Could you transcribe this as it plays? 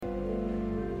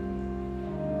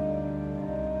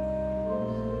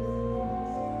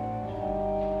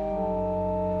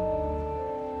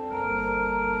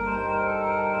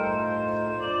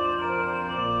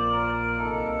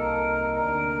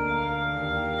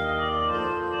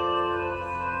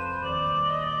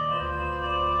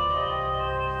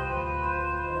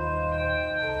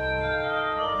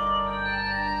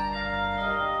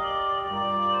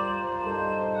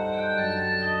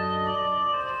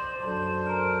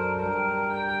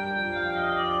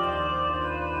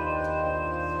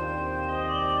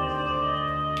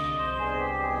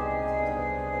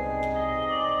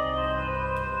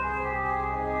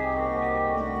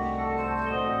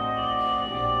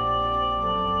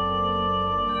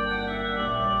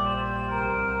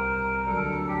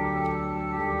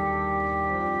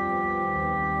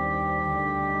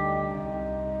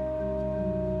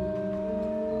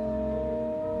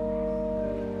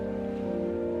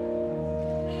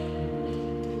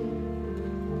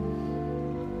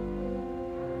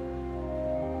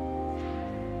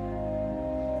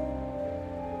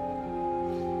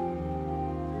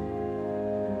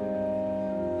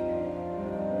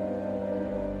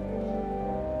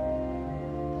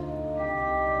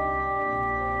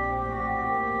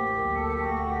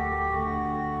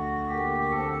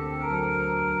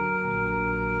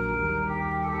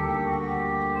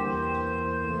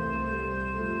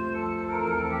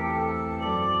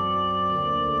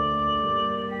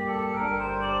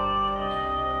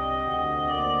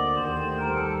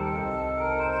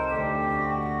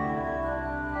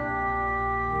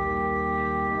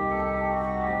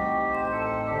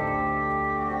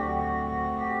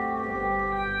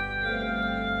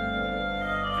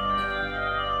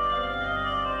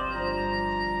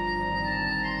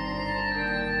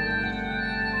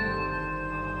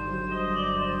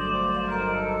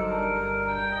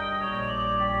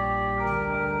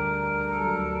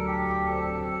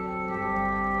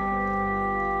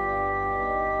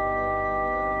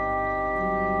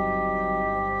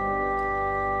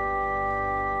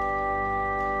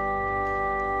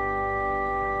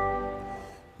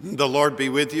The Lord be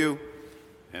with you,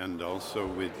 and also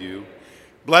with you.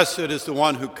 Blessed is the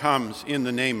one who comes in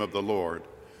the name of the Lord.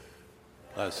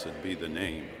 Blessed be the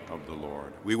name of the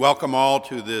Lord. We welcome all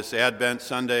to this Advent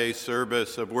Sunday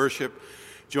service of worship.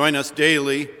 Join us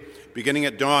daily, beginning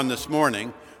at dawn this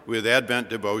morning, with Advent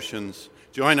devotions.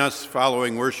 Join us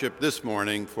following worship this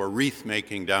morning for wreath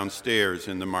making downstairs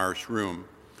in the Marsh room.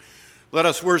 Let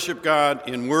us worship God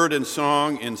in word and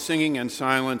song, in singing and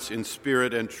silence, in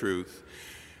spirit and truth.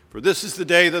 For this is the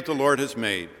day that the Lord has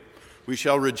made. We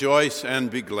shall rejoice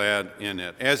and be glad in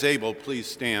it. As able, please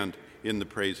stand in the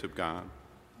praise of God.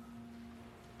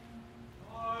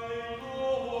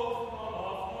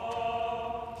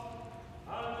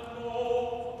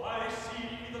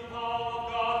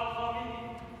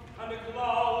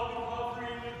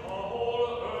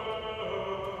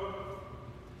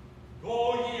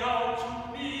 Oh,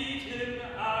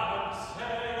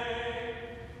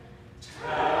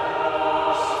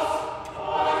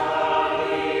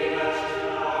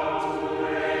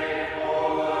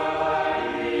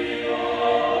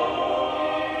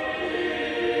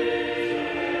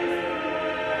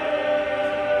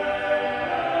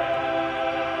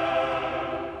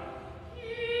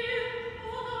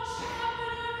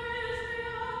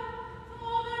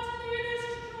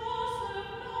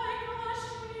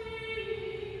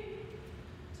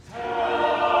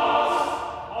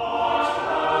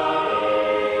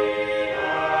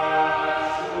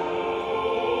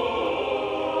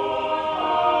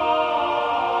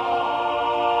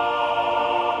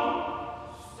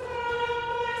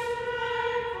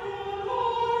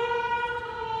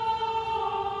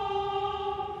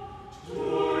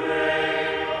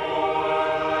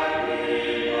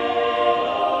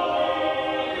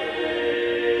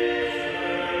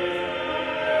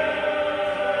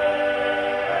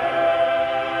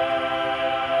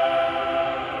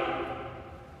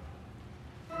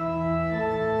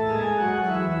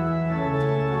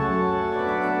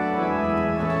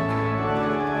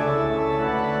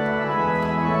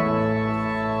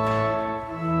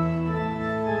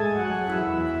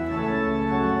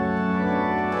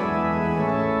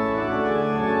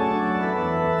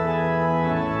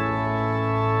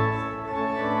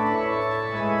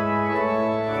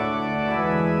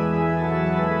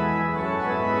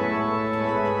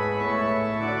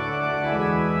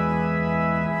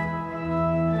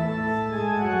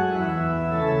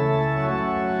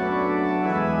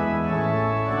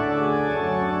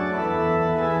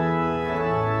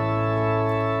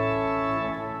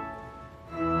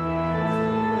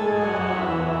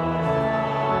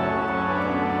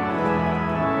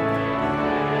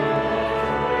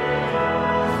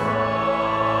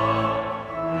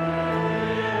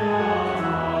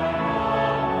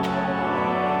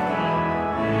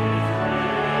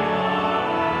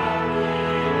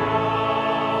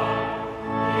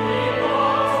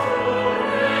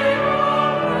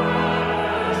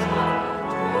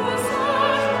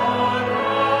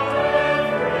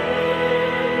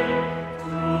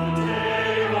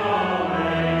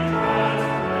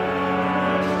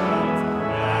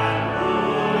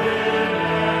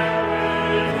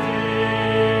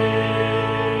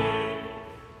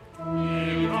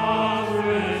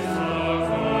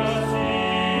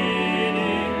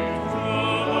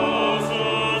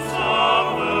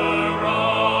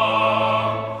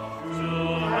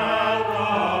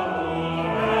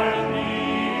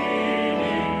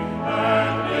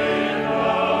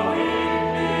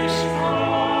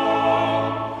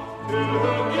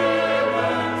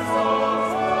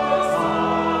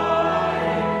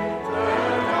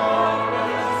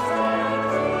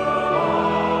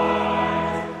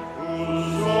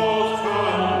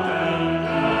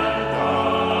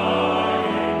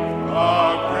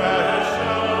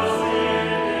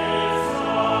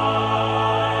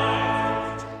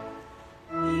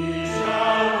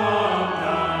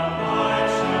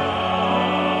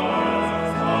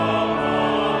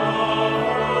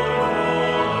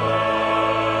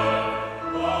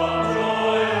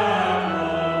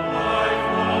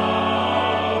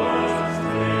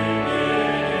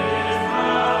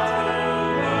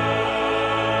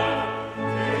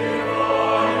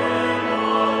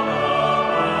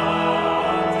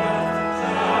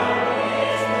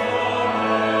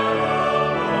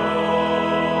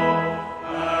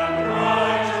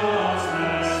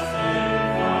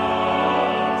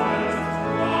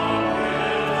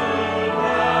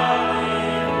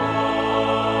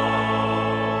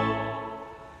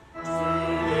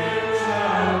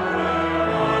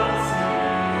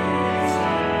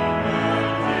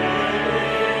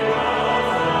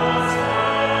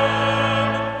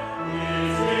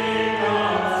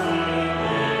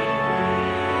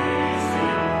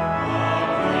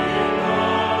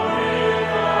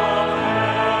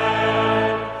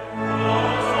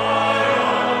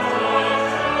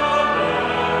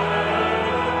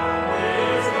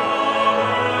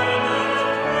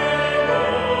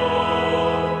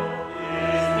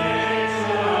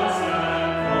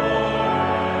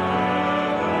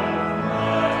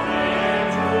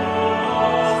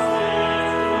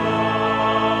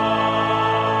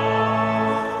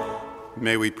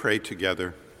 may we pray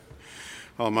together.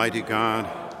 Almighty God,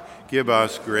 give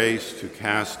us grace to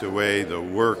cast away the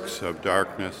works of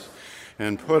darkness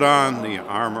and put on the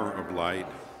armor of light.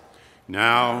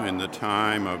 Now, in the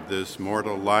time of this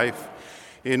mortal life,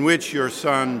 in which your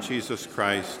Son, Jesus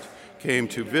Christ, came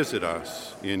to visit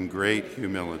us in great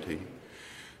humility,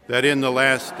 that in the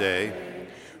last day,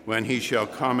 when he shall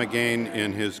come again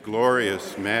in his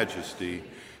glorious majesty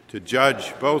to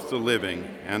judge both the living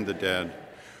and the dead,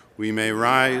 we may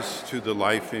rise to the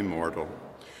life immortal,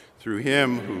 through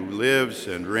him who lives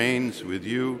and reigns with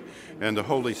you and the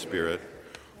Holy Spirit,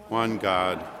 one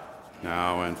God,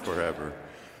 now and forever.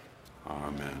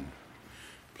 Amen.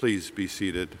 Please be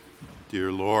seated.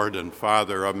 Dear Lord and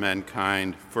Father of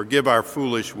mankind, forgive our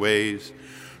foolish ways,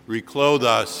 reclothe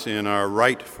us in our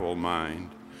rightful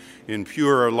mind, in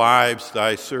purer lives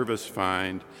thy service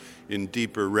find, in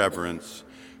deeper reverence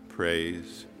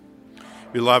praise.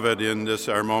 Beloved, in this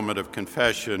our moment of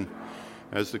confession,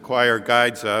 as the choir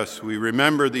guides us, we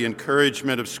remember the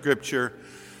encouragement of Scripture.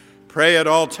 Pray at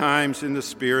all times in the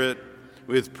Spirit,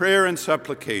 with prayer and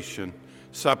supplication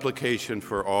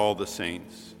for all the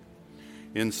saints.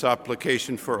 In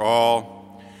supplication for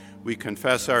all, we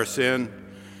confess our sin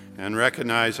and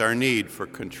recognize our need for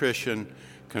contrition,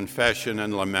 confession,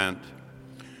 and lament,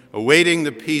 awaiting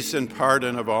the peace and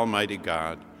pardon of Almighty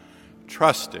God,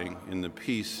 trusting in the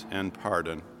peace and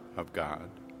pardon of God.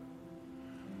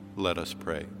 Let us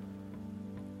pray.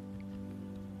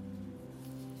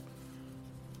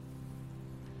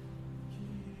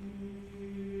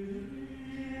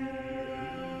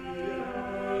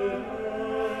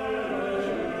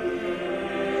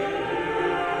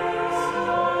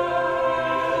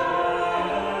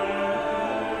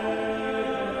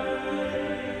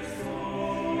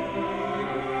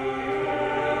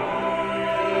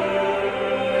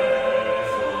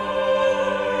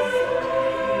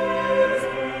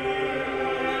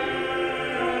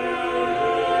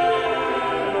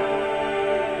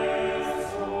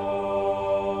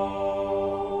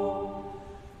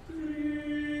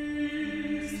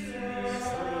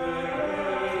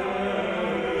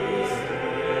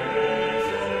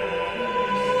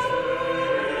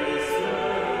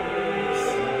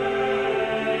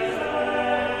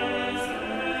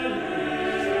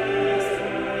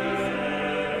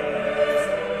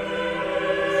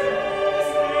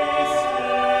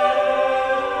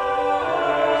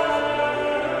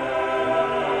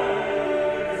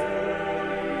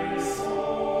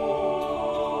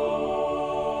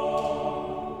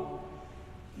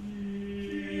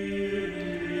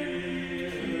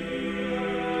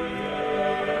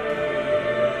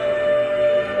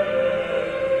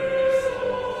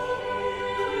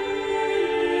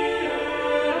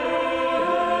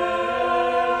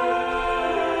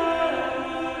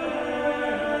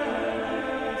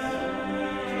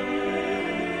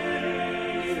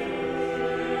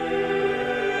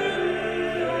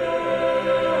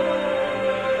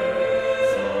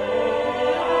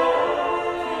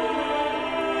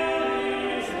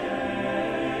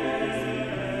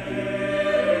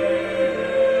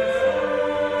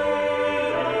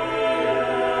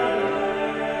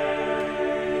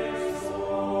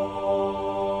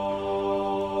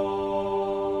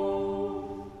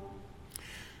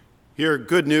 Hear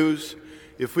good news.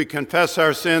 If we confess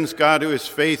our sins, God, who is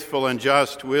faithful and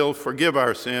just, will forgive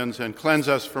our sins and cleanse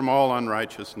us from all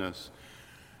unrighteousness.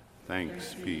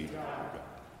 Thanks be to God.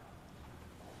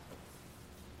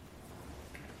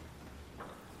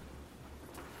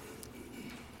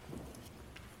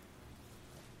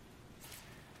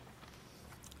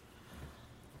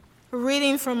 A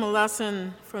reading from a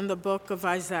lesson from the book of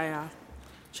Isaiah,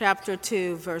 chapter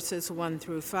 2, verses 1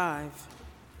 through 5.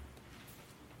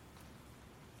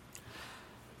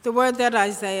 The word that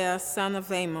Isaiah, son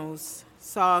of Amos,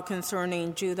 saw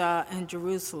concerning Judah and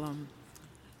Jerusalem.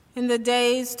 In the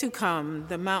days to come,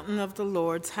 the mountain of the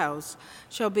Lord's house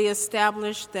shall be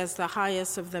established as the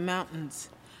highest of the mountains,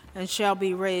 and shall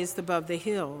be raised above the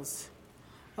hills.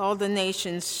 All the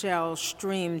nations shall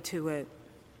stream to it.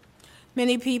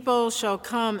 Many people shall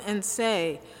come and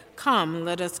say, "Come,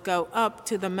 let us go up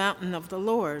to the mountain of the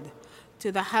Lord,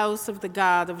 to the house of the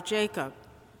God of Jacob,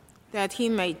 that he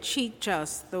may teach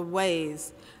us the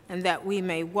ways, and that we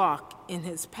may walk in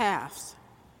his paths.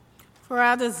 For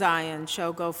out of Zion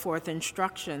shall go forth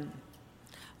instruction,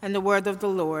 and the word of the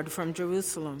Lord from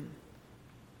Jerusalem.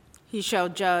 He shall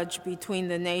judge between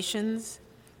the nations,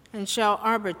 and shall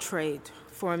arbitrate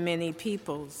for many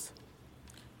peoples.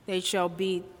 They shall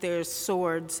beat their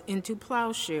swords into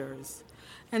plowshares,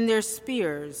 and their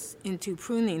spears into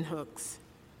pruning hooks.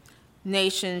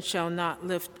 Nation shall not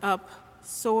lift up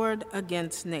sword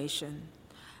against nation,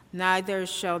 neither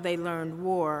shall they learn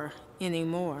war any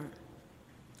more.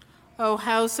 O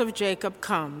house of Jacob,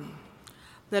 come,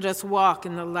 let us walk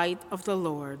in the light of the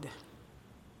Lord.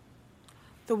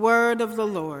 The word of the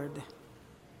Lord.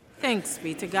 Thanks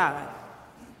be to God.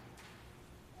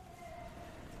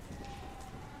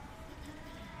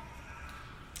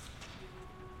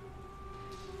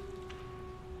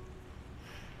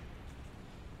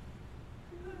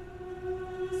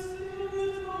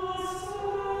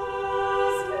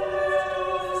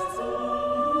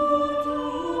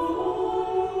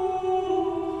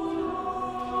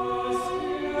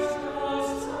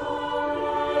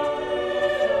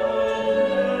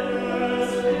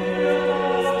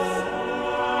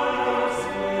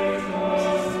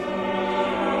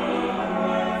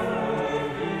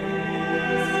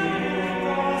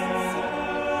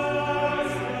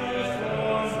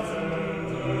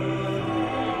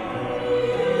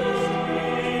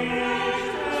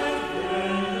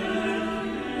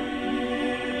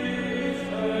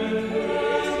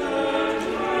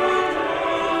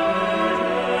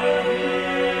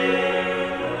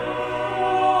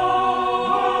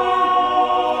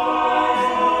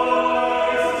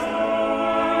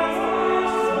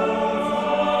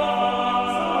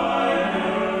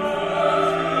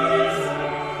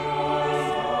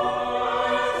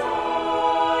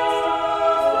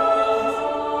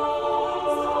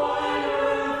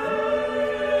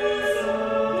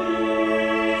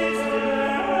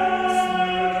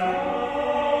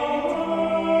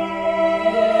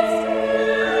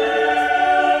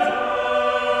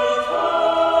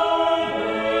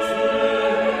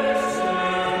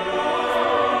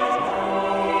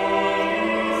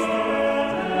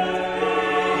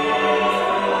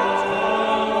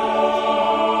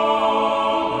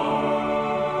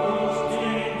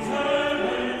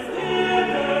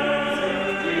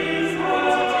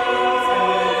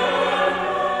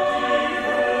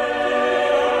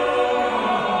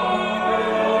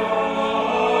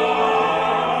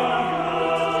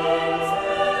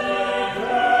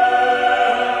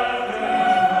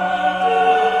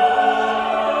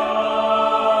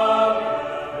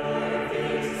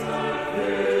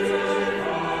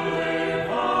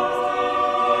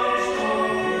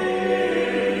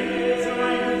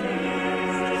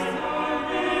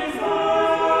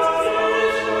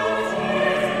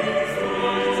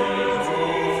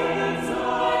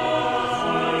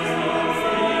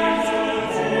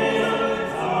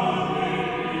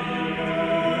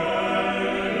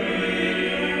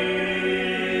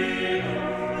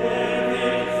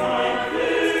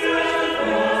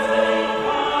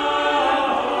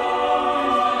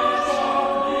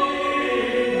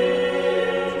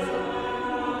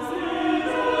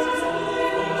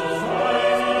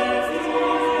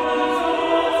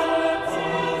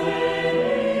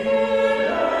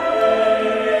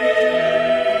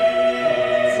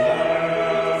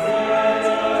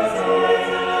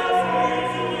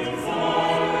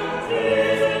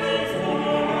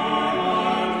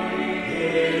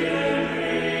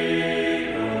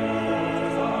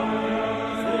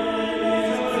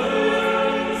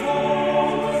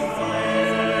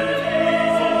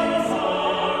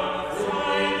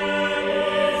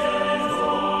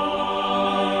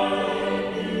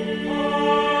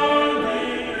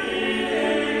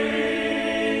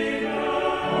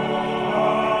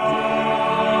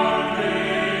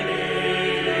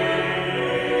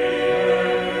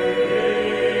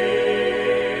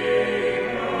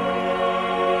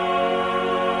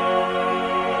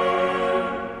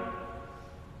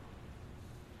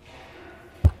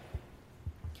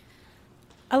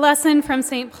 A lesson from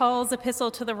St. Paul's Epistle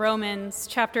to the Romans,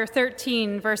 chapter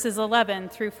 13, verses 11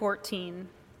 through 14.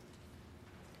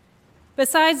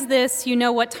 Besides this, you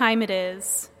know what time it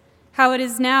is, how it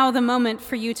is now the moment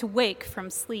for you to wake from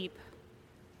sleep.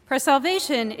 For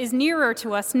salvation is nearer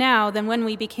to us now than when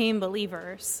we became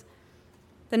believers.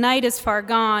 The night is far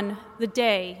gone, the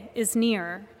day is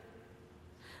near.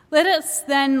 Let us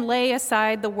then lay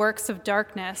aside the works of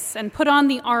darkness and put on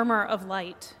the armor of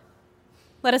light.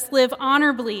 Let us live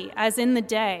honorably as in the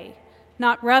day,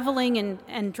 not reveling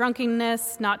in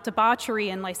drunkenness, not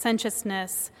debauchery and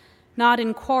licentiousness, not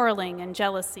in quarreling and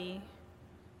jealousy.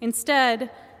 Instead,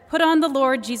 put on the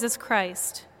Lord Jesus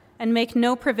Christ and make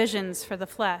no provisions for the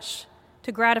flesh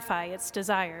to gratify its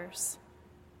desires.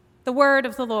 The word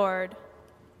of the Lord.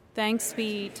 Thanks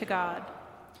be to God.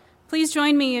 Please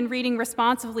join me in reading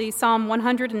responsively Psalm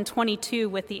 122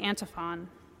 with the antiphon.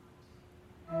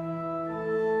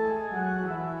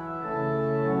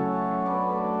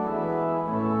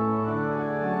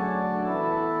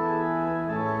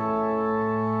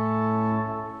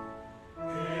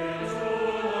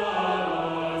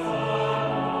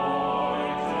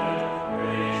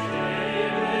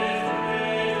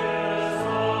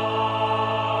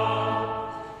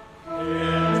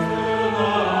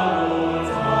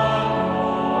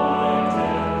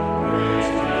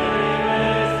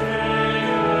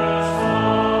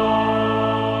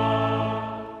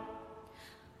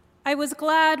 I was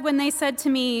glad when they said to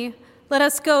me, "Let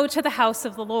us go to the house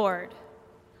of the Lord."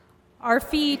 Our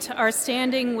feet are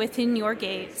standing within your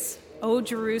gates, O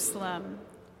Jerusalem,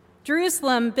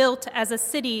 Jerusalem built as a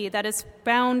city that is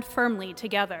bound firmly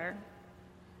together.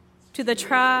 To the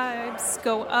tribes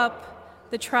go up,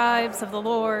 the tribes of the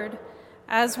Lord,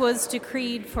 as was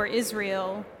decreed for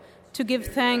Israel, to give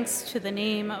thanks to the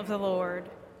name of the Lord.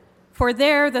 For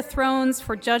there the thrones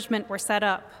for judgment were set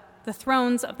up, the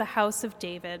thrones of the house of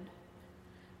David.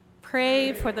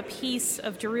 Pray for the peace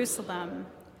of Jerusalem.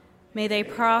 May they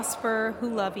prosper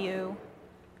who love you.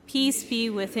 Peace be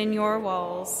within your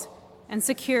walls, and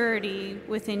security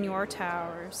within your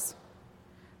towers.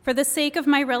 For the sake of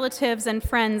my relatives and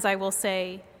friends, I will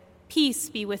say, peace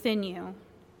be within you.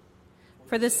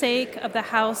 For the sake of the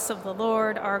house of the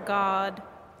Lord our God,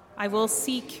 I will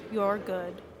seek your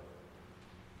good.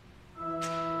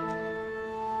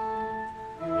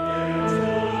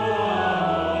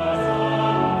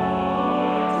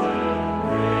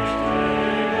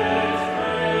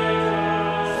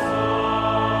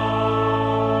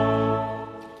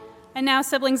 And now,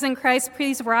 siblings in Christ,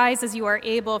 please rise as you are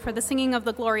able for the singing of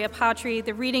the Gloria Patri,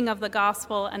 the reading of the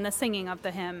Gospel, and the singing of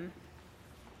the hymn.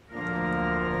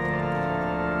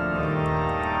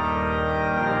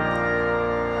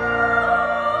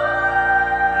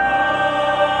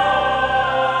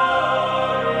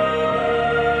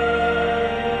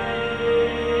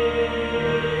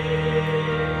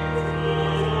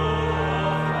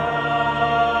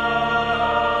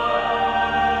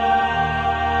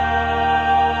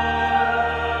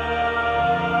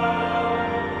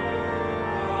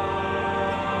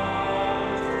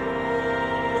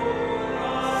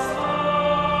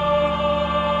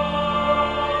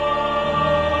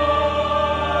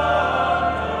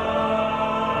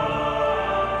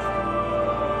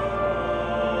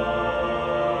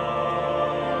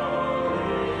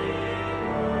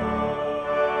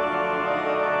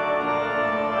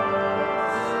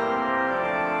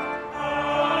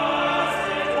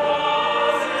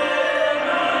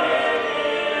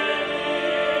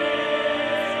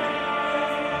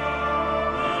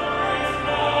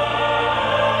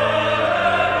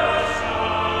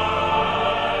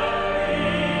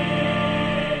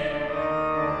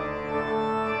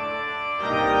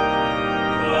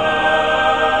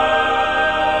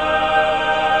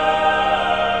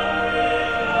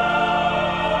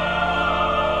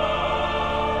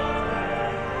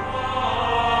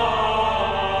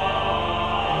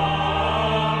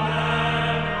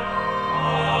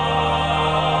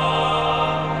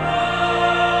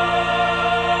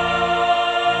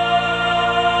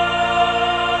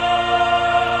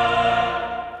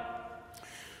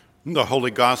 The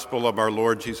Holy Gospel of our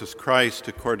Lord Jesus Christ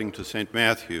according to St.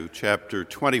 Matthew, chapter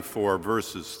 24,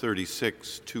 verses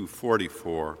 36 to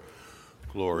 44.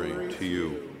 Glory to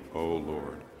you, O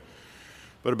Lord.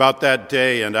 But about that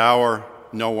day and hour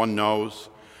no one knows,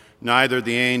 neither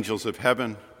the angels of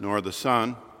heaven nor the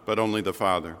Son, but only the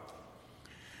Father.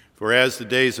 For as the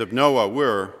days of Noah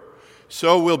were,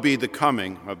 so will be the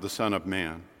coming of the Son of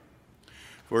Man.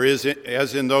 For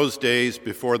as in those days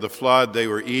before the flood they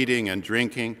were eating and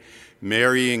drinking,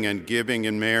 marrying and giving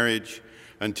in marriage,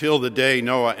 until the day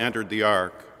Noah entered the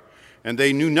ark, and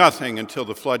they knew nothing until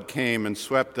the flood came and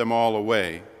swept them all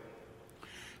away.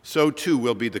 So too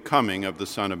will be the coming of the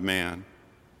Son of Man.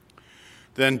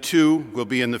 Then two will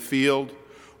be in the field,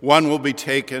 one will be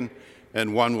taken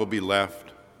and one will be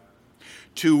left.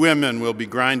 Two women will be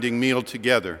grinding meal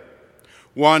together,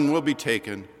 one will be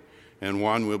taken and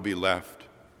one will be left.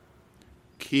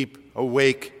 Keep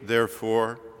awake,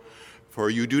 therefore, for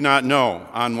you do not know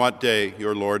on what day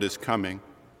your Lord is coming.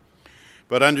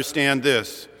 But understand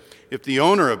this, if the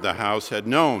owner of the house had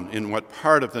known in what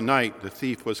part of the night the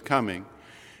thief was coming,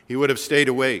 he would have stayed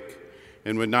awake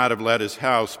and would not have let his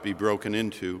house be broken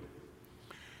into.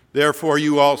 Therefore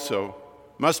you also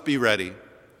must be ready,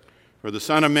 for the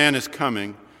Son of Man is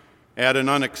coming at an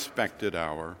unexpected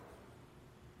hour.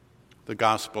 The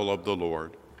Gospel of the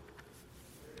Lord.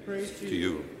 Praise to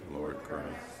you, Lord Christ.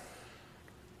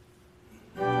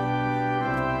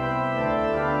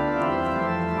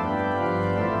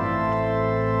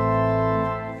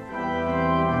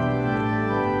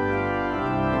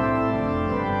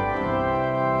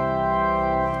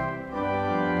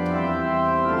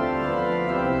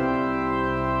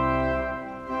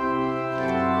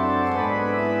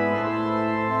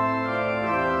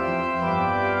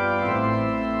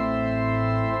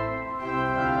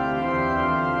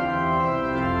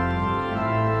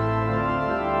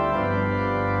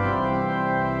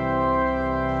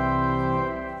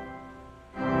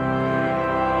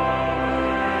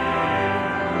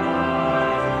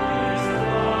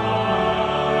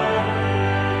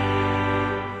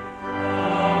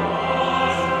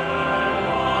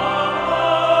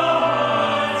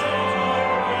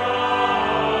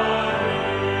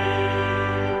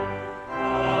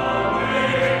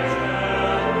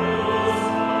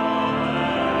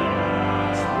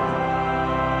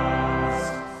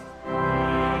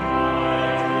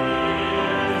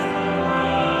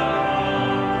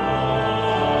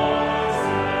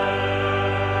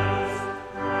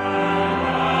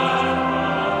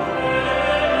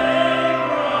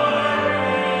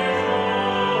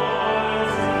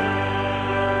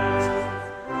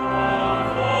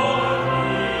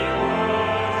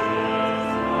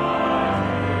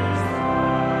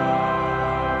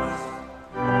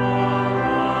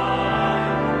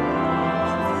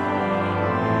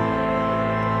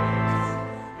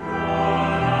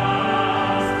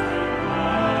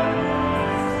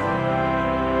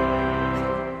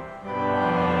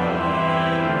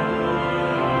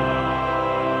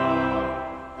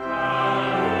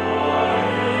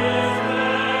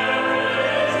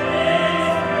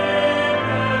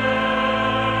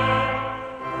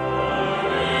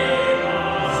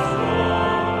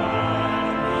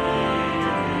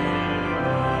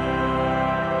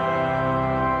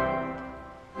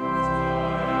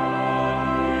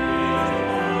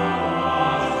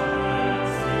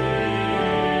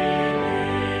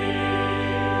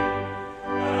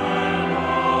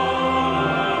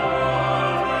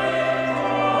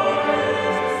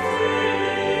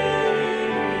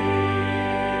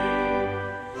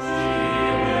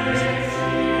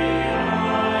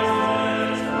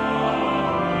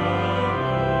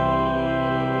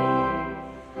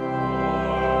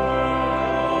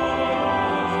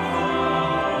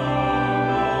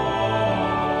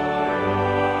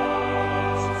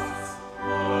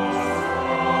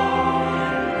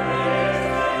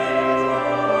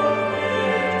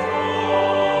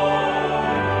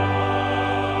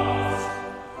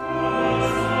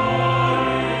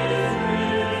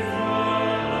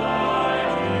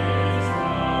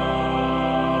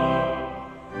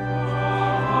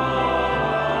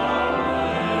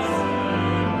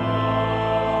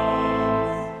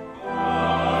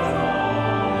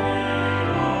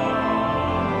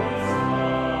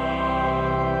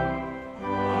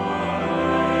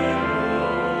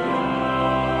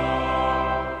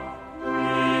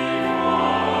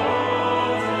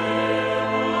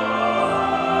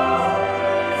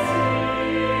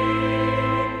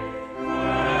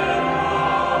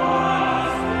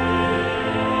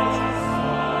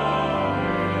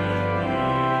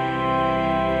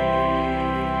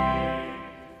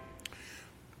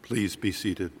 Please be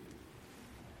seated.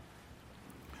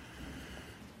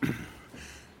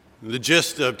 The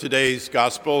gist of today's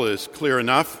gospel is clear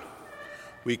enough.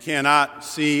 We cannot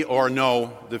see or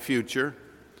know the future,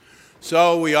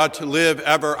 so we ought to live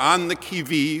ever on the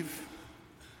qui-vive,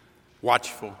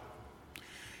 watchful.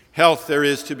 Health there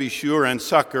is, to be sure, and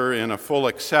succor in a full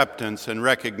acceptance and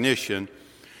recognition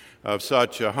of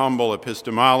such a humble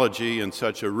epistemology and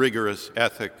such a rigorous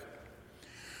ethic.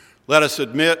 Let us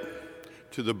admit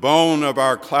to the bone of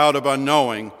our cloud of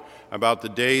unknowing about the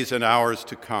days and hours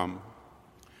to come.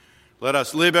 Let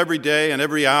us live every day and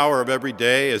every hour of every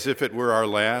day as if it were our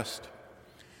last.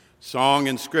 Song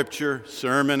and scripture,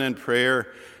 sermon and prayer,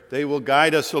 they will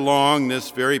guide us along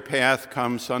this very path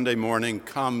come Sunday morning,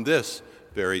 come this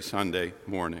very Sunday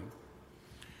morning.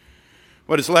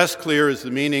 What is less clear is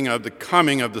the meaning of the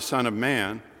coming of the Son of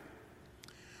Man.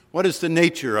 What is the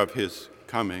nature of his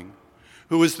coming?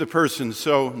 Who is the person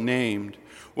so named?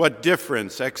 What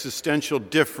difference, existential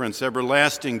difference,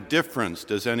 everlasting difference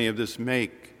does any of this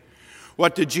make?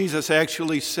 What did Jesus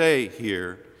actually say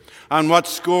here? On what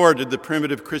score did the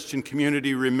primitive Christian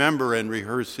community remember and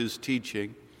rehearse his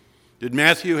teaching? Did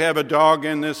Matthew have a dog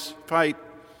in this fight?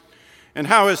 And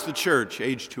how has the church,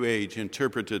 age to age,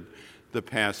 interpreted the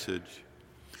passage?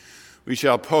 We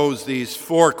shall pose these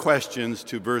 4 questions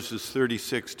to verses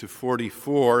 36 to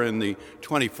 44 in the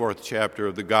 24th chapter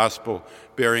of the Gospel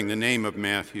bearing the name of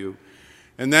Matthew,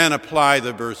 and then apply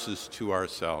the verses to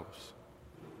ourselves.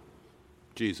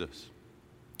 Jesus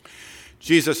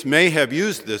may have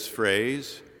used this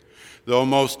phrase, though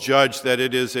most judge that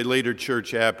it is a later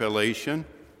church appellation.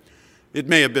 It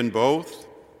may have been both.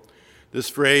 This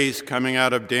phrase coming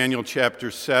out of Daniel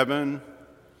chapter 7,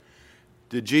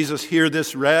 did Jesus hear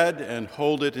this read and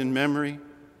hold it in memory?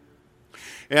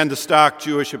 And the stock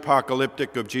Jewish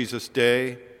apocalyptic of Jesus'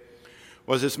 day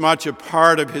was as much a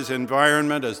part of his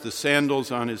environment as the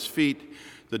sandals on his feet,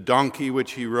 the donkey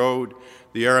which he rode,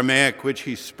 the Aramaic which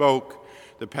he spoke,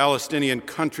 the Palestinian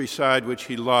countryside which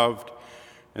he loved,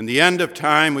 and the end of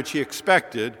time which he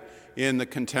expected in the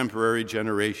contemporary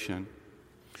generation.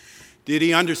 Did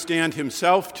he understand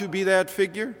himself to be that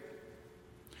figure?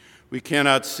 We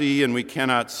cannot see and we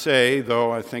cannot say,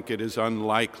 though I think it is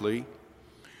unlikely.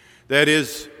 That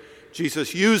is,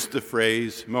 Jesus used the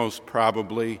phrase most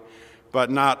probably, but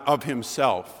not of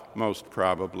himself most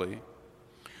probably.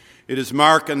 It is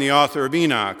Mark and the author of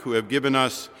Enoch who have given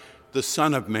us the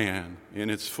Son of Man in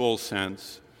its full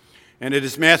sense. And it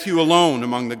is Matthew alone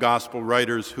among the gospel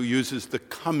writers who uses the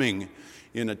coming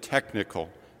in a technical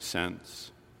sense.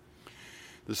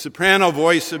 The soprano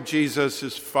voice of Jesus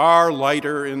is far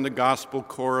lighter in the gospel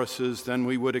choruses than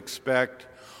we would expect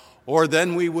or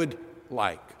than we would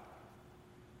like.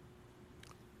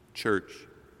 Church.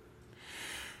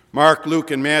 Mark,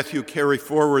 Luke, and Matthew carry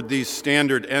forward these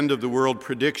standard end-of-the-world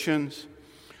predictions.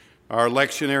 Our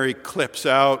lectionary clips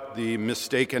out the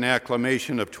mistaken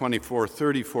acclamation of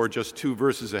 24:34, just 2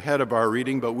 verses ahead of our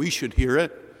reading, but we should hear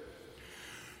it.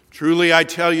 Truly, I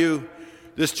tell you,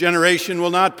 this generation will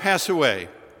not pass away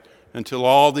until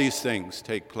all these things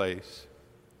take place.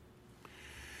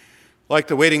 Like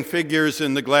the waiting figures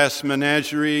in the glass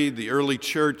menagerie, the early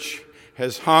church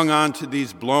has hung on to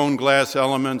these blown glass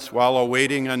elements while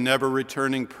awaiting a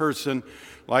never-returning person,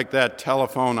 like that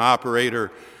telephone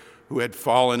operator who had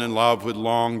fallen in love with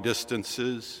long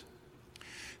distances.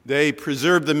 They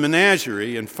preserve the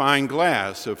menagerie in fine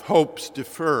glass of hopes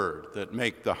deferred that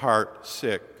make the heart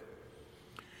sick.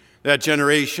 That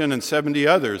generation and 70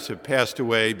 others have passed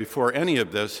away before any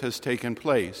of this has taken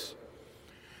place.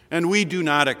 And we do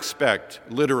not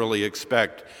literally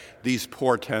expect, these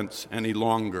portents any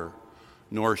longer,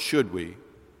 nor should we.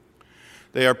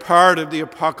 They are part of the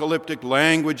apocalyptic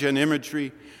language and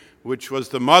imagery which was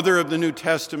the mother of the New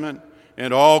Testament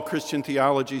and all Christian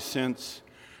theology since,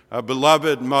 a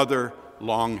beloved mother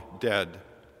long dead.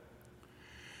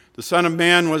 The Son of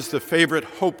Man was the favorite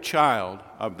hope child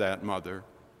of that mother.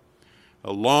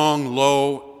 A long,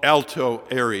 low, alto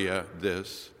area,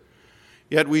 this.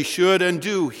 Yet we should and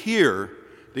do hear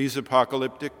these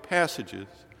apocalyptic passages.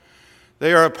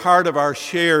 They are a part of our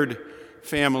shared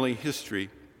family history.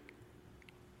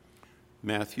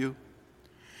 Matthew.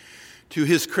 To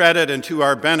his credit and to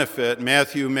our benefit,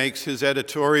 Matthew makes his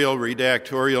editorial,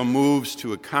 redactorial moves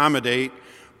to accommodate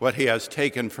what he has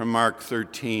taken from Mark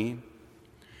 13.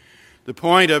 The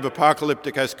point of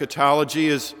apocalyptic eschatology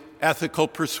is ethical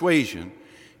persuasion,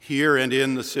 here and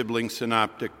in the sibling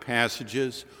synoptic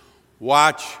passages.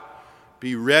 Watch,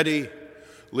 be ready,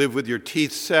 live with your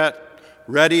teeth set,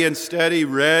 ready and steady,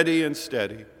 ready and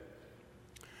steady.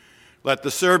 Let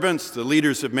the servants, the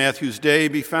leaders of Matthew's day,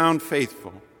 be found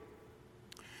faithful.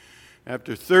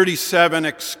 After 37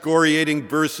 excoriating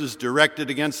verses directed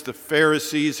against the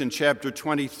Pharisees in chapter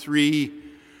 23,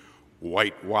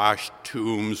 whitewashed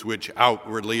tombs which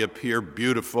outwardly appear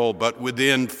beautiful, but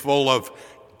within full of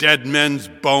dead men's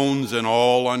bones and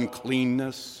all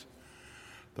uncleanness,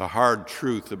 the hard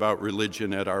truth about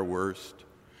religion at our worst.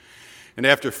 And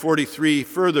after 43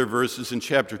 further verses in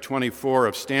chapter 24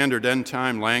 of standard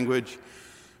end-time language,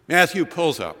 Matthew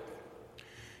pulls up.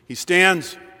 He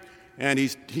stands and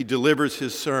he delivers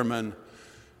his sermon.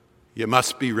 You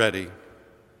must be ready.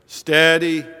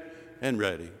 Steady and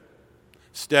ready.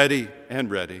 Steady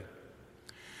and ready.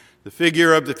 The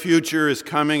figure of the future is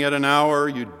coming at an hour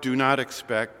you do not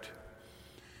expect.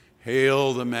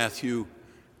 Hail the Matthew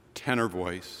tenor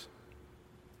voice.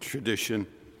 Tradition.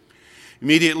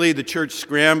 Immediately the church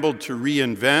scrambled to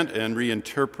reinvent and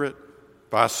reinterpret.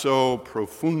 Basso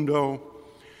profundo.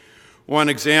 One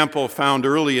example found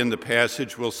early in the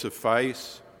passage will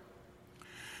suffice.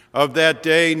 Of that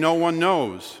day no one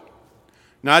knows,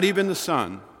 not even the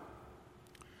Son,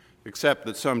 except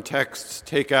that some texts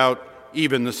take out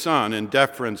even the Son in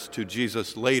deference to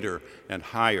Jesus' later and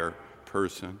higher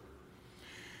person.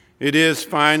 It is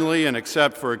finally, and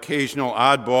except for occasional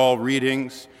oddball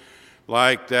readings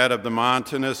like that of the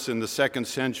Montanists in the 2nd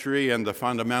century and the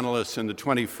fundamentalists in the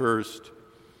 21st,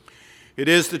 it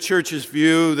is the church's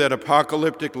view that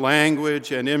apocalyptic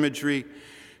language and imagery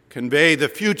convey the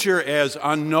future as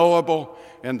unknowable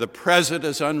and the present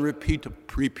as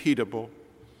unrepeatable.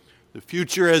 The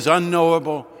future as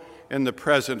unknowable and the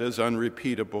present as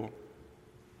unrepeatable.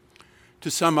 To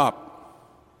sum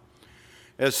up,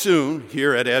 as soon,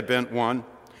 here at Advent 1,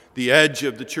 the edge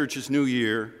of the church's new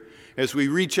year, as we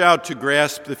reach out to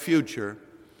grasp the future,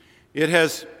 it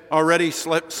has already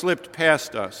slipped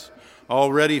past us,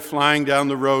 already flying down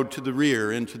the road to the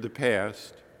rear into the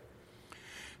past.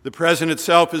 The present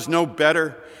itself is no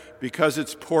better because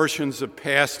its portions of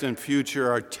past and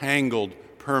future are tangled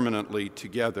permanently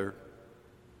together.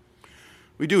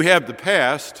 We do have the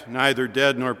past, neither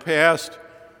dead nor past,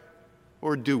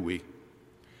 or do we?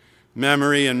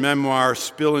 Memory and memoir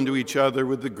spill into each other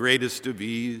with the greatest of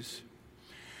ease.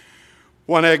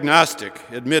 One agnostic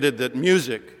admitted that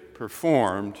music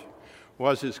performed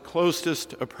was his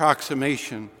closest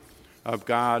approximation of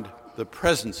God, the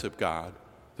presence of God,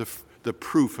 the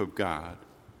proof of God.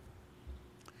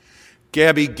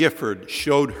 Gabby Gifford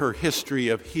showed her history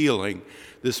of healing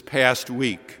this past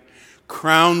week,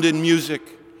 crowned in music,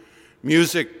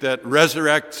 music that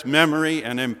resurrects memory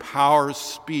and empowers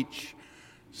speech.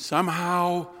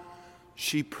 Somehow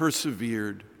she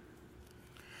persevered.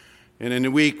 And in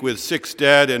a week with 6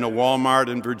 dead in a Walmart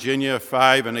in Virginia,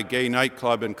 5 in a gay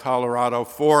nightclub in Colorado,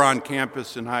 4 on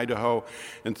campus in Idaho,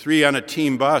 and 3 on a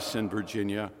team bus in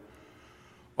Virginia,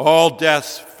 all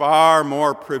deaths far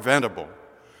more preventable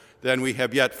than we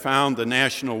have yet found the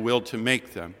national will to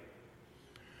make them.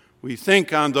 We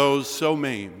think on those so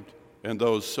maimed and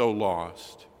those so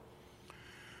lost.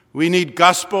 We need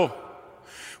gospel.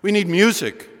 We need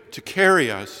music to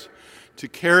carry us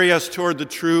toward the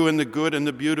true and the good and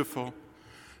the beautiful,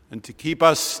 and to keep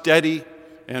us steady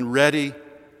and ready,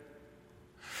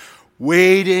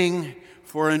 waiting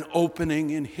for an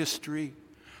opening in history,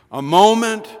 a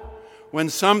moment when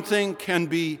something can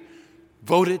be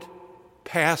voted,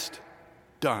 passed,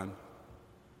 done.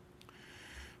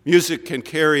 Music can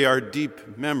carry our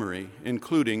deep memory,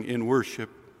 including in worship.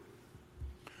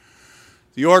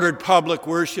 The ordered public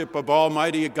worship of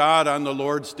Almighty God on the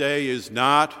Lord's Day is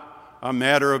not a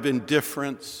matter of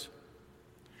indifference.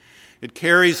 It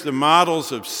carries the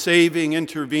models of saving,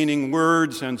 intervening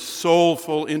words and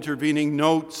soulful, intervening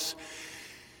notes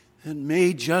that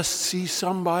may just see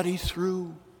somebody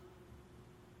through,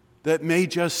 that may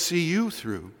just see you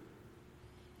through.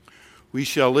 We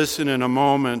shall listen in a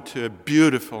moment to a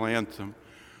beautiful anthem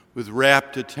with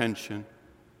rapt attention.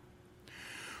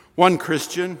 One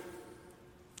Christian,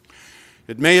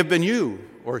 it may have been you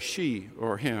or she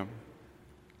or him,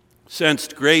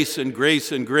 sensed grace and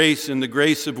grace and grace in the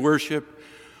grace of worship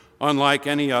unlike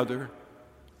any other,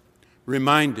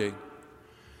 reminding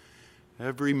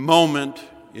every moment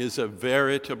is a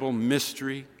veritable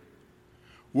mystery.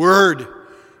 Word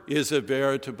is a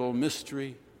veritable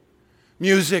mystery.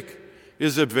 Music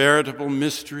is a veritable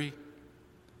mystery.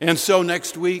 And so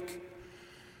next week,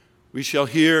 we shall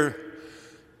hear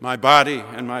my body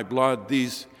and my blood,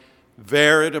 these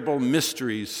veritable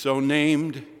mysteries, so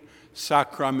named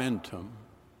Sacramentum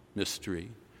mystery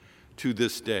to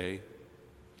this day.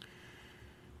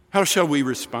 How shall we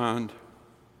respond?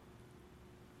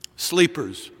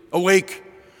 Sleepers, awake.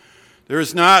 There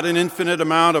is not an infinite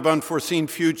amount of unforeseen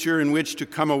future in which to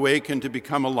come awake and to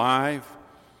become alive.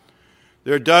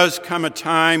 There does come a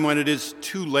time when it is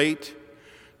too late,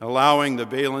 allowing the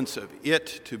valence of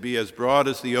it to be as broad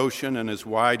as the ocean and as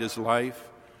wide as life.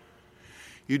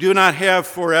 You do not have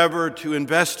forever to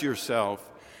invest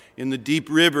yourself in the deep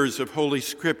rivers of Holy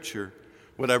Scripture,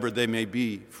 whatever they may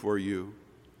be for you.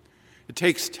 It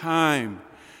takes time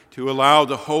to allow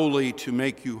the holy to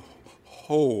make you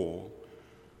whole.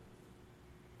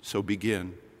 So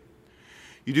begin.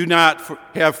 You do not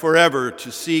have forever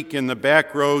to seek in the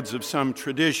back roads of some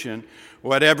tradition,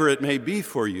 whatever it may be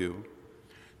for you,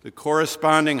 the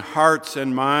corresponding hearts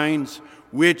and minds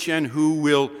which and who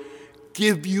will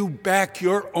give you back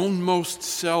your own most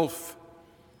self.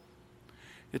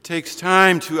 It takes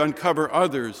time to uncover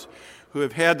others who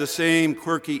have had the same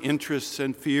quirky interests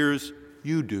and fears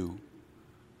you do.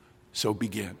 So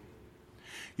begin.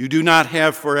 You do not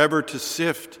have forever to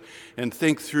sift and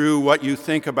think through what you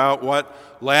think about what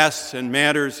lasts and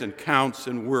matters and counts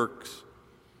and works.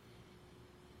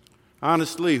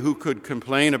 Honestly, who could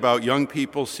complain about young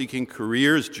people seeking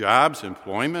careers, jobs,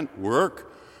 employment,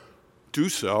 work? Do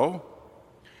so.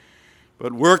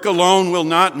 But work alone will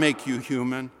not make you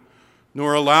human,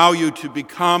 nor allow you to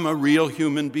become a real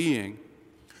human being.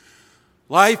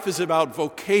 Life is about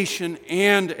vocation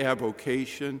and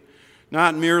avocation,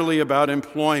 not merely about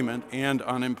employment and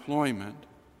unemployment.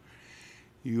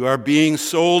 You are being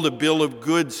sold a bill of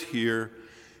goods here.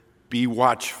 Be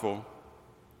watchful.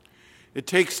 It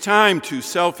takes time to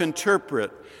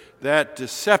self-interpret that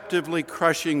deceptively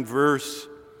crushing verse,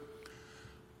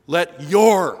 "Let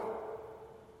your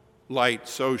light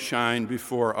so shine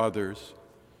before others."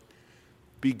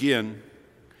 Begin.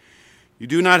 You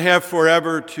do not have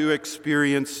forever to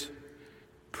experience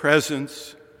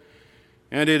presence,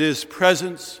 and it is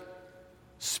presence,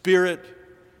 spirit,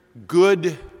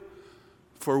 good,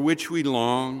 for which we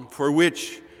long, for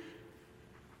which,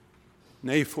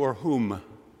 nay, for whom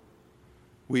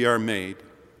we are made.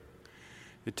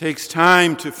 It takes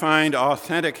time to find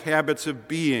authentic habits of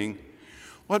being.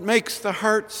 What makes the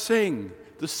heart sing,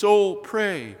 the soul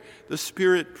pray, the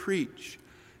spirit preach?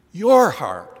 Your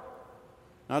heart,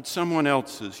 not someone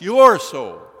else's. Your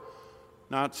soul,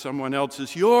 not someone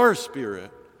else's. Your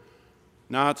spirit,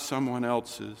 not someone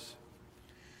else's.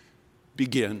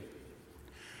 Begin.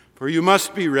 For you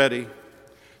must be ready.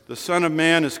 The Son of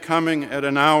Man is coming at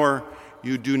an hour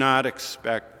you do not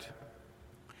expect.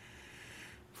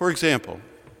 For example,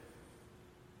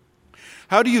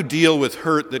 how do you deal with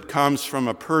hurt that comes from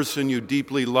a person you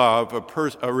deeply love,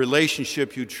 a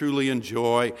relationship you truly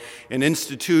enjoy, an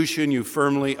institution you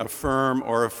firmly affirm,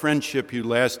 or a friendship you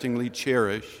lastingly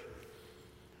cherish?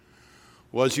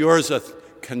 Was yours a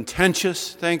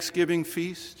contentious Thanksgiving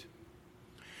feast?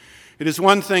 It is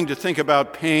one thing to think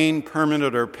about pain,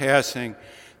 permanent or passing,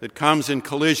 that comes in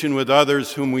collision with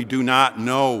others whom we do not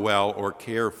know well or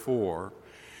care for.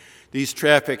 These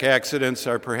traffic accidents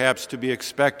are perhaps to be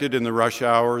expected in the rush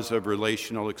hours of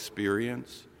relational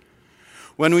experience.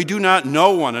 When we do not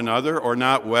know one another or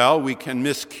not well, we can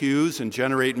miss cues and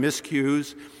generate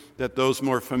miscues that those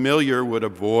more familiar would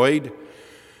avoid.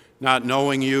 Not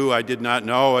knowing you, I did not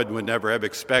know and would never have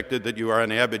expected that you are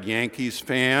an avid Yankees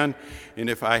fan. And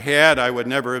if I had, I would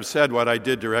never have said what I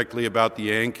did directly about the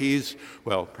Yankees.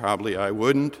 Well, probably I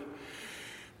wouldn't.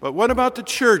 But what about the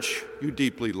church you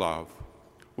deeply love?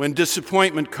 When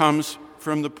disappointment comes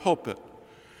from the pulpit?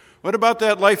 What about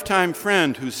that lifetime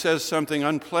friend who says something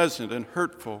unpleasant and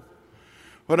hurtful?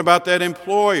 What about that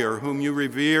employer whom you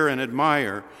revere and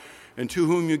admire and to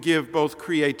whom you give both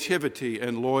creativity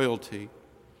and loyalty?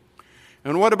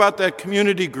 And what about that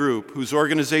community group whose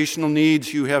organizational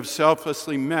needs you have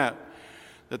selflessly met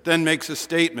that then makes a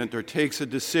statement or takes a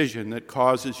decision that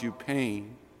causes you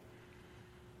pain?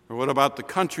 Or what about the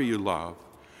country you love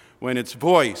when its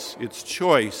voice, its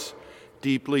choice,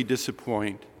 deeply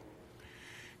disappoint?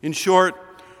 In short,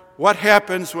 what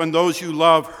happens when those you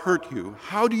love hurt you?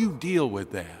 How do you deal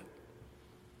with that?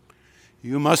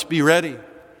 You must be ready,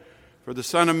 for the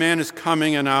Son of Man is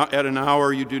coming at an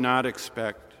hour you do not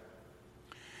expect.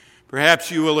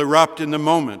 Perhaps you will erupt in the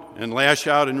moment and lash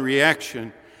out in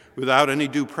reaction without any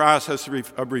due process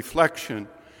of reflection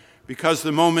because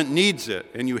the moment needs it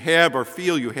and you have or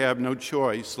feel you have no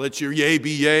choice. Let your yea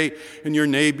be yea and your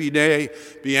nay be nay.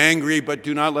 Be angry, but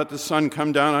do not let the sun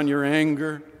come down on your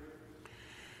anger.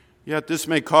 Yet this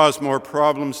may cause more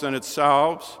problems than it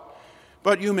solves,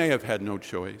 but you may have had no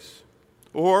choice.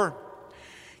 Or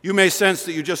you may sense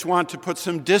that you just want to put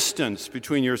some distance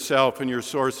between yourself and your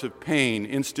source of pain,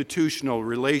 institutional,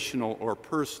 relational, or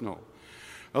personal.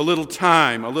 A little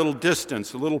time, a little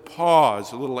distance, a little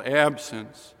pause, a little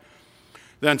absence.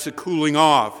 Thence a cooling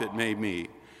off, it may be,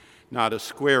 not a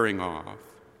squaring off.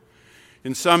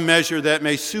 In some measure, that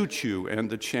may suit you and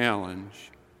the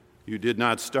challenge. You did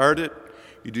not start it.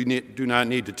 You do not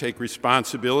need to take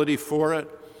responsibility for it.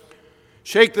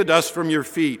 Shake the dust from your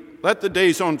feet. Let the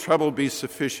day's own trouble be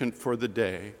sufficient for the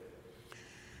day.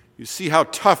 You see how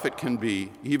tough it can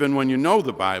be, even when you know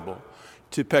the Bible,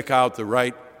 to pick out the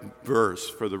right verse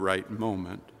for the right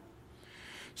moment.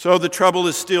 So the trouble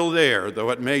is still there, though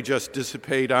it may just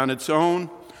dissipate on its own.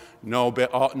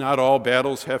 Not all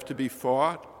battles have to be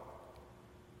fought.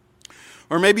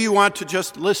 Or maybe you want to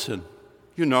just listen,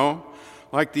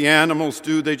 like the animals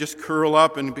do. They just curl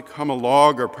up and become a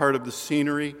log or part of the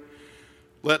scenery.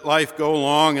 Let life go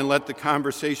along and let the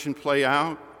conversation play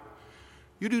out.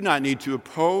 You do not need to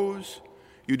oppose.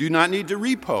 You do not need to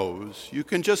repose. You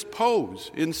can just pose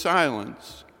in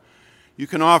silence. You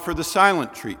can offer the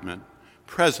silent treatment,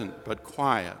 present but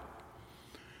quiet.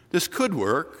 This could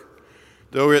work,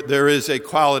 though there is a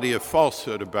quality of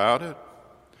falsehood about it.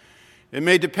 It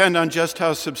may depend on just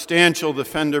how substantial the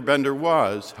fender bender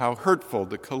was, how hurtful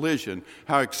the collision,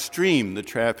 how extreme the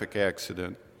traffic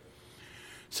accident.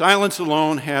 Silence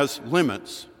alone has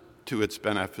limits to its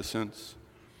beneficence.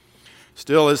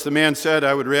 Still, as the man said,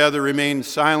 I would rather remain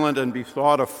silent and be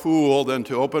thought a fool than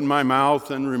to open my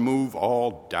mouth and remove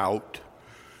all doubt.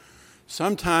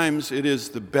 Sometimes it is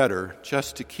the better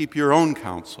just to keep your own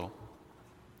counsel.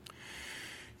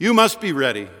 You must be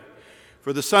ready,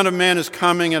 for the Son of Man is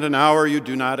coming at an hour you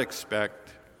do not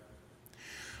expect.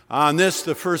 On this,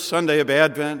 the first Sunday of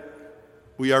Advent,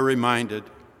 we are reminded.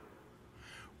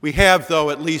 We have, though,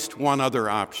 at least one other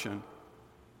option.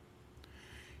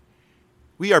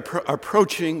 We are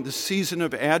approaching the season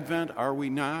of Advent, are we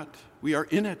not? We are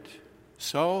in it.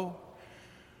 So,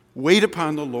 wait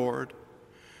upon the Lord.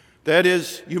 That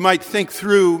is, you might think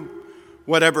through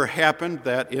whatever happened,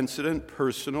 that incident,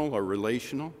 personal or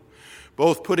relational,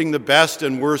 both putting the best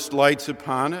and worst lights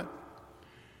upon it.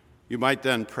 You might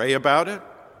then pray about it.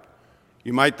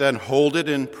 You might then hold it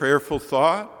in prayerful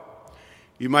thought.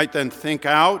 You might then think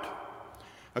out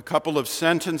a couple of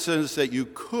sentences that you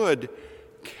could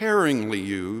caringly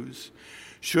use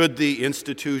should the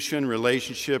institution,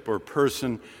 relationship, or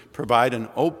person provide an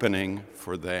opening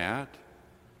for that.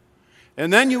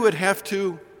 And then you would have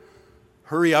to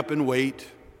hurry up and wait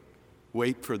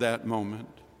for that moment.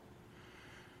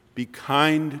 Be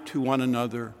kind to one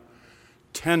another,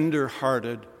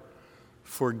 tender-hearted,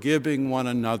 forgiving one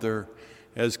another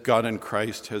as God in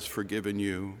Christ has forgiven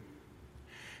you.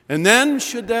 And then,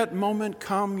 should that moment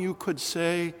come, you could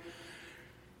say,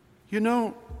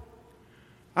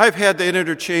 I've had that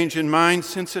interchange in mind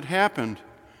since it happened.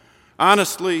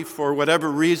 Honestly, for whatever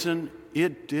reason,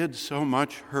 it did so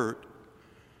much hurt.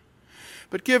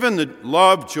 But given the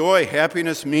love, joy,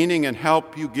 happiness, meaning, and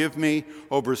help you give me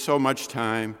over so much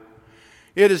time,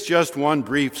 it is just one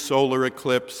brief solar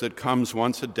eclipse that comes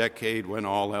once a decade when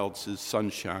all else is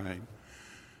sunshine.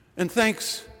 And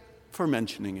thanks for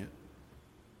mentioning it.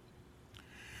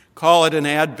 Call it an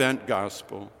Advent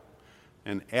gospel,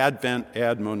 an Advent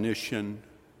admonition.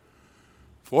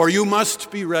 For you must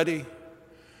be ready.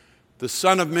 The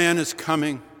Son of Man is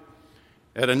coming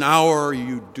at an hour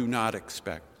you do not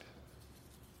expect.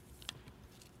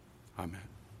 Amen.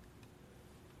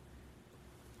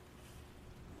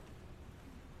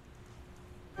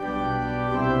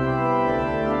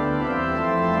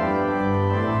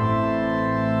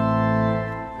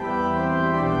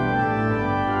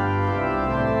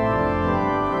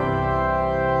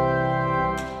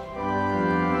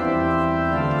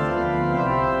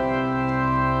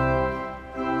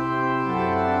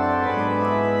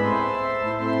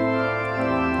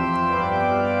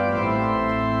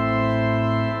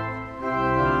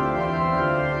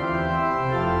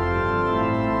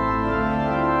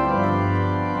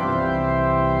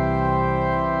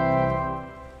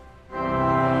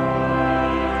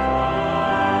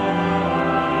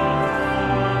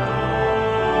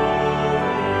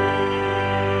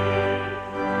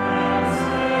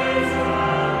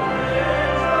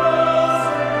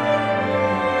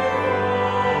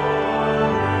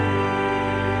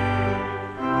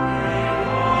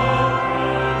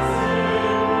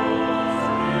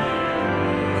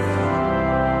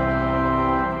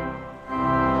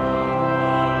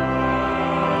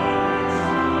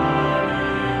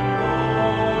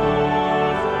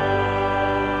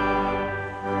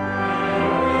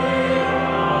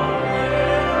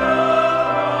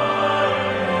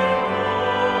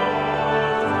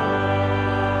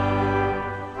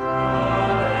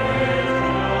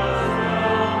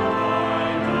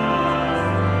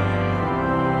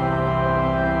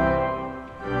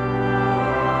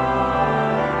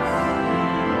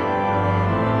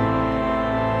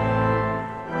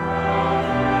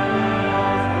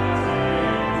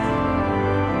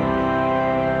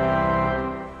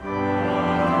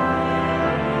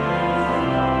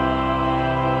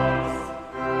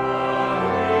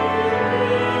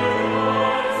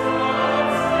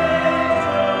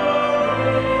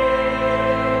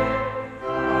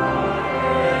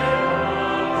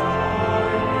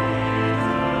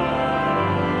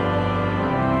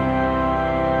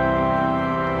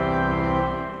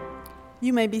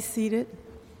 may be seated.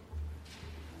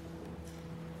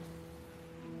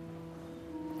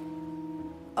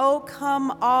 Oh,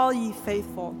 come, all ye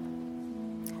faithful.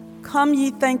 Come,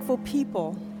 ye thankful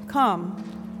people.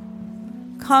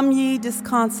 Come. Come, ye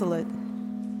disconsolate.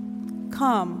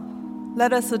 Come,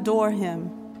 let us adore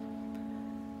him.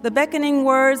 The beckoning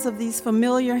words of these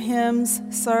familiar hymns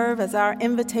serve as our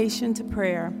invitation to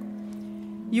prayer.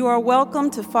 You are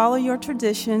welcome to follow your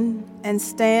tradition and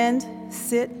stand,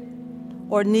 sit,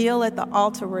 or kneel at the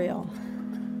altar rail.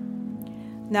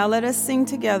 Now let us sing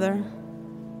together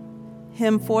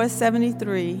hymn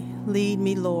 473, Lead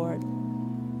Me, Lord.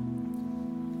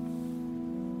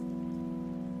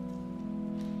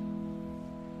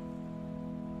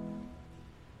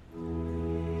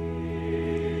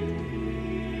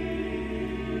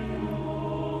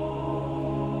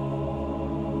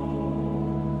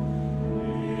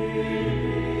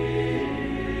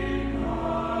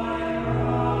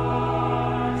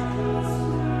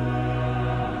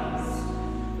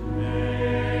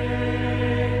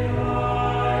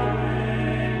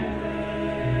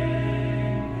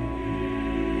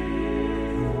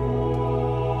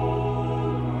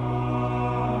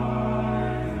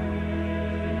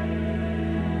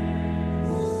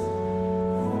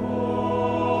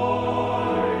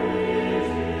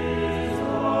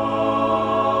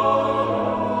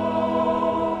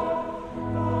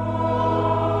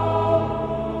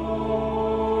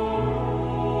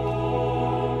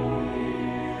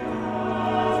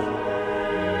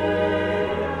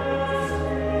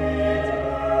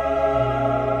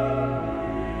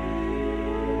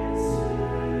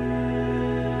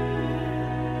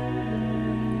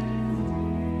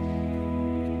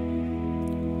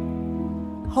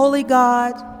 Holy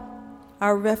God,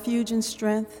 our refuge and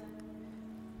strength,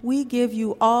 we give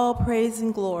you all praise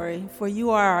and glory, for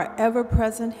you are our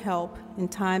ever-present help in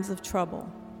times of trouble.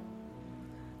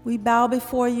 We bow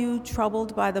before you,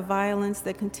 troubled by the violence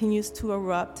that continues to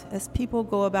erupt as people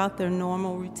go about their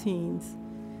normal routines.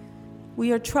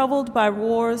 We are troubled by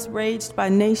wars waged by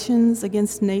nations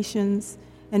against nations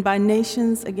and by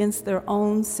nations against their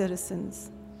own citizens.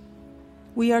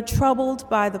 We are troubled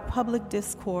by the public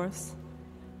discourse,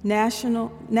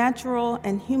 natural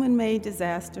and human-made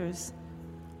disasters,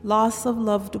 loss of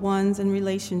loved ones and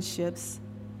relationships,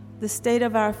 the state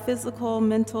of our physical,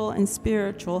 mental, and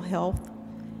spiritual health,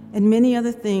 and many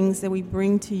other things that we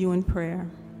bring to you in prayer.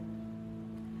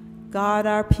 God,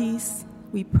 our peace,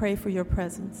 we pray for your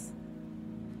presence.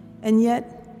 And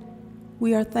yet,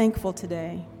 we are thankful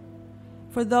today,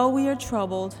 for though we are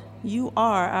troubled, you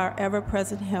are our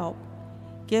ever-present help,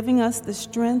 giving us the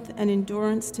strength and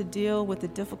endurance to deal with the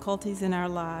difficulties in our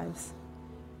lives.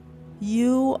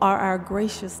 You are our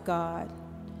gracious God.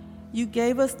 You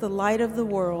gave us the light of the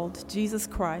world, Jesus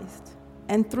Christ,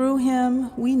 and through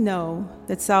him we know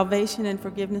that salvation and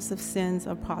forgiveness of sins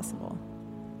are possible.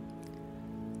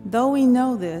 Though we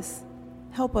know this,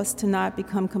 help us to not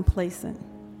become complacent.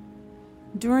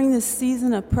 During this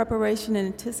season of preparation and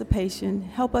anticipation,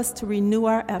 help us to renew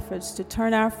our efforts to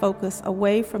turn our focus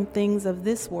away from things of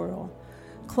this world,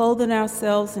 clothing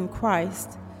ourselves in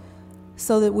Christ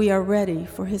so that we are ready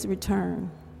for his return.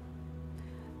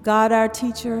 God, our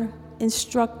teacher,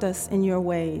 instruct us in your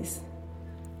ways.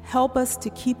 Help us to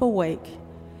keep awake,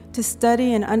 to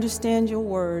study and understand your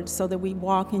word so that we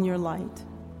walk in your light.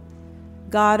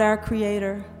 God, our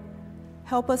creator,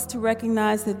 help us to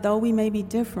recognize that though we may be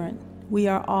different, we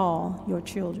are all your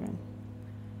children.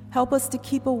 Help us to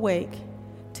keep awake,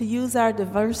 to use our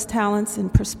diverse talents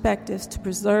and perspectives to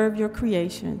preserve your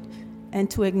creation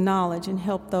and to acknowledge and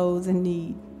help those in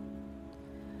need.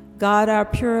 God, our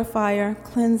purifier,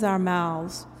 cleanse our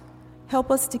mouths. Help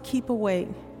us to keep awake,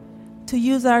 to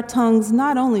use our tongues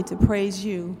not only to praise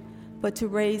you, but to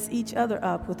raise each other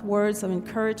up with words of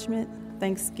encouragement,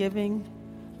 thanksgiving,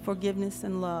 forgiveness,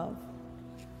 and love.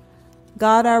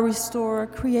 God, our restorer,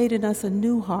 create in us a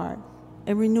new heart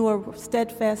and renew a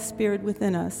steadfast spirit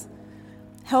within us.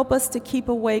 Help us to keep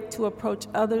awake to approach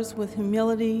others with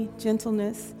humility,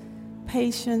 gentleness,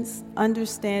 patience,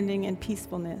 understanding, and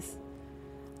peacefulness.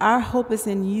 Our hope is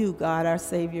in you, God, our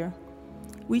Savior.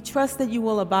 We trust that you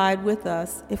will abide with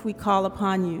us if we call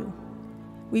upon you.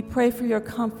 We pray for your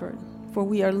comfort, for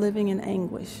we are living in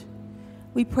anguish.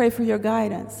 We pray for your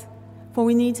guidance, for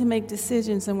we need to make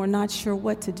decisions and we're not sure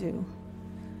what to do.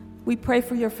 We pray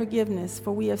for your forgiveness,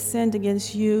 for we have sinned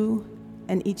against you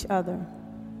and each other.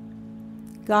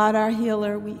 God, our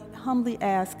healer, we humbly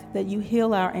ask that you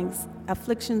heal our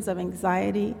afflictions of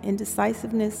anxiety,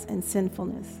 indecisiveness, and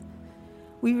sinfulness.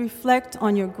 We reflect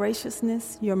on your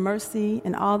graciousness, your mercy,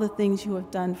 and all the things you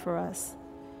have done for us.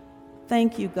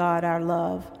 Thank you, God, our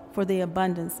love, for the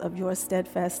abundance of your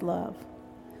steadfast love.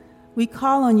 We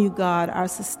call on you, God, our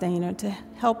sustainer, to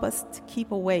help us to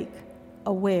keep awake,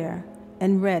 aware,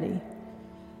 and ready.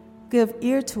 Give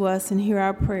ear to us and hear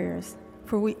our prayers,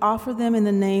 for we offer them in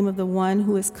the name of the one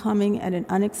who is coming at an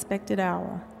unexpected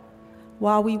hour.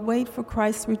 While we wait for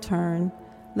Christ's return,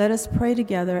 let us pray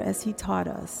together as he taught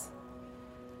us.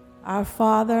 Our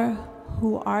Father,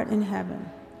 who art in heaven,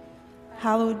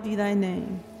 hallowed be thy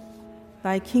name.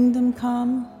 Thy kingdom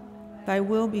come, thy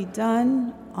will be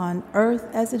done on earth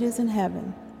as it is in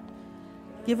heaven.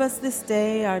 Give us this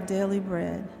day our daily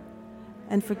bread,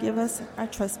 and forgive us our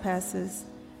trespasses,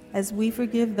 as we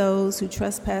forgive those who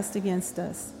trespass against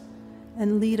us.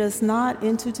 And lead us not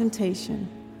into temptation,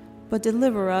 but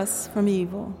deliver us from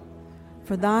evil.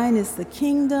 For thine is the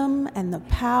kingdom and the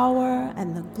power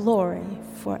and the glory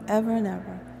forever and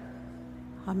ever.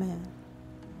 Amen.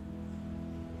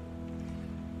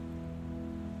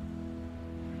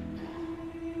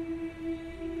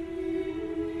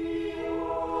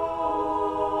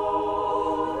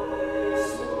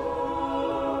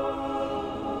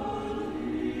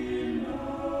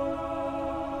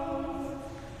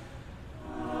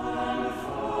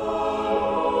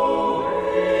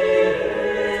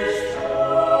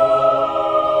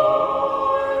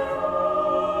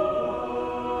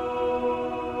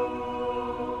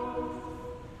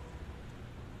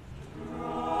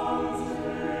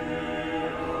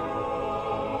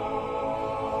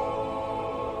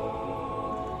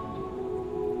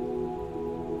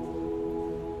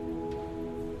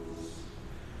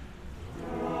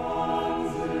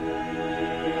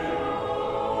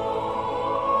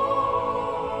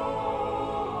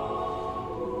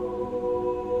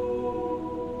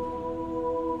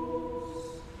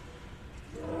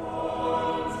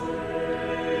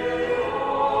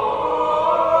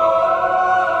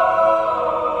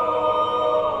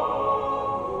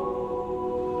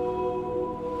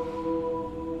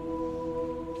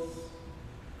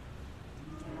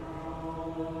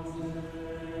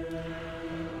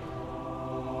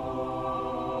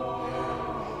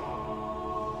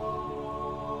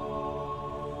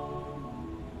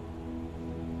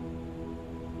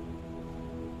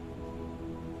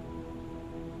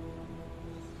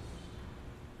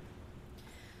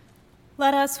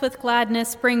 Let us with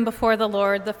gladness bring before the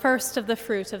Lord the first of the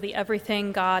fruit of the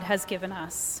everything God has given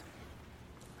us.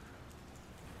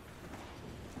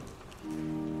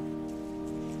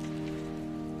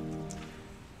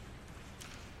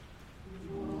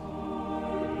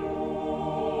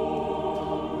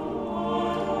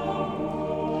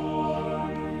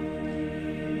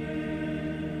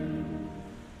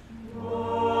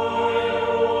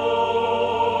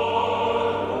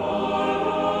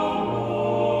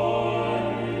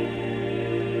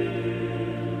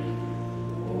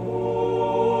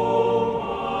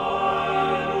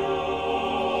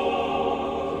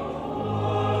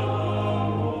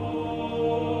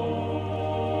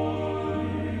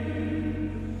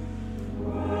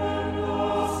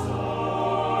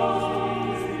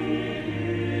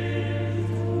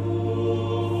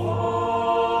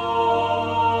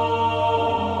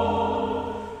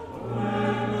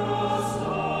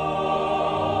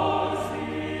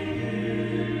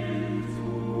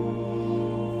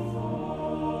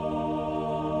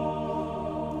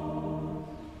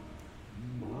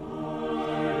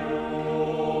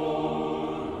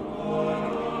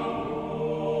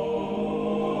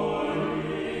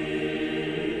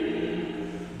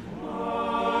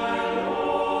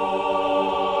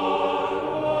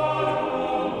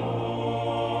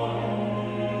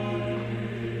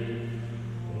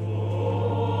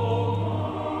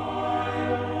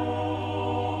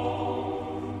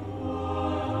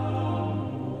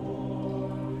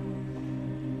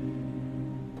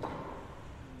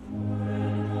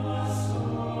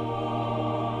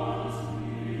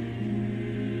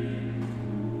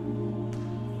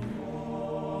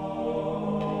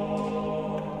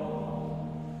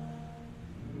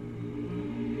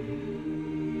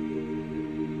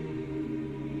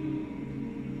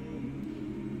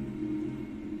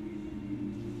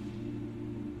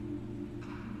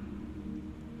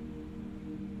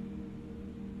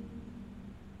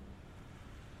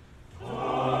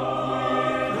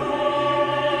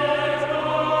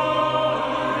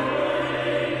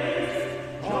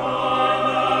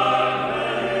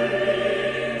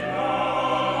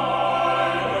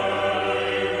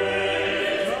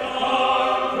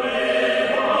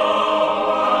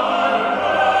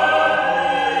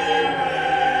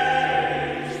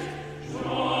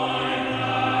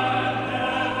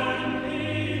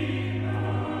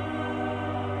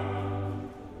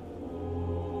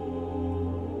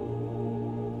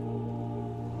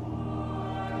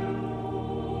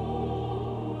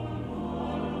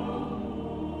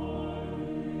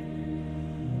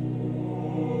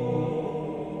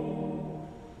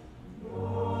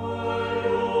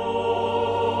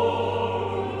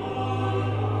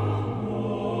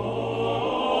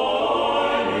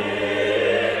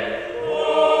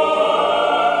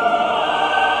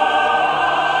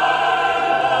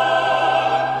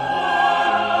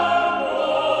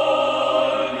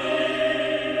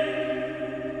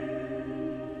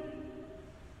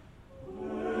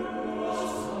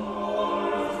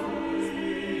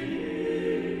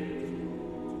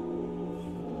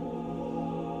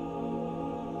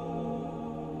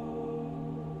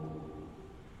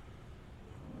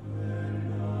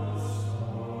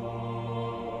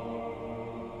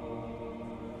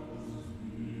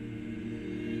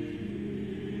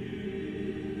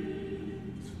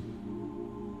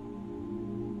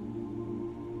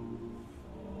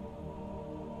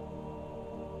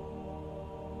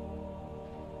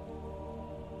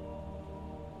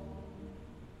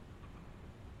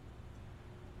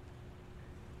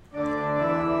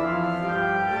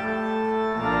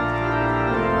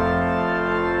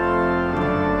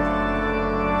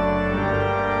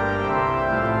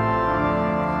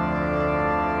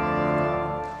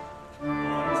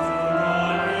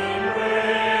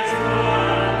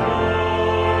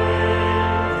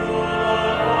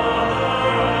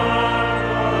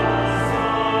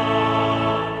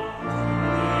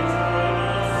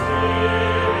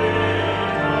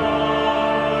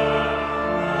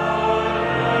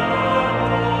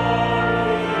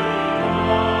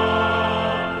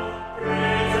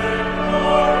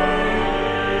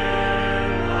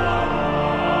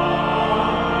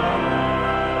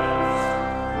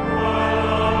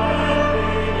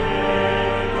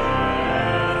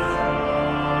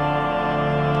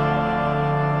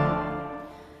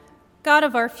 God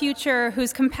of our future,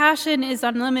 whose compassion is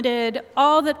unlimited,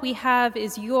 all that we have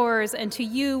is yours, and to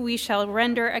you we shall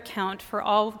render account for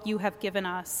all you have given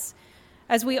us.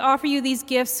 As we offer you these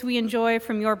gifts we enjoy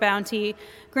from your bounty,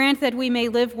 grant that we may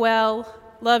live well,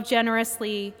 love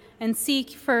generously, and seek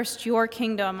first your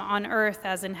kingdom on earth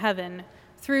as in heaven,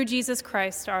 through Jesus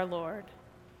Christ our Lord.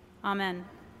 Amen.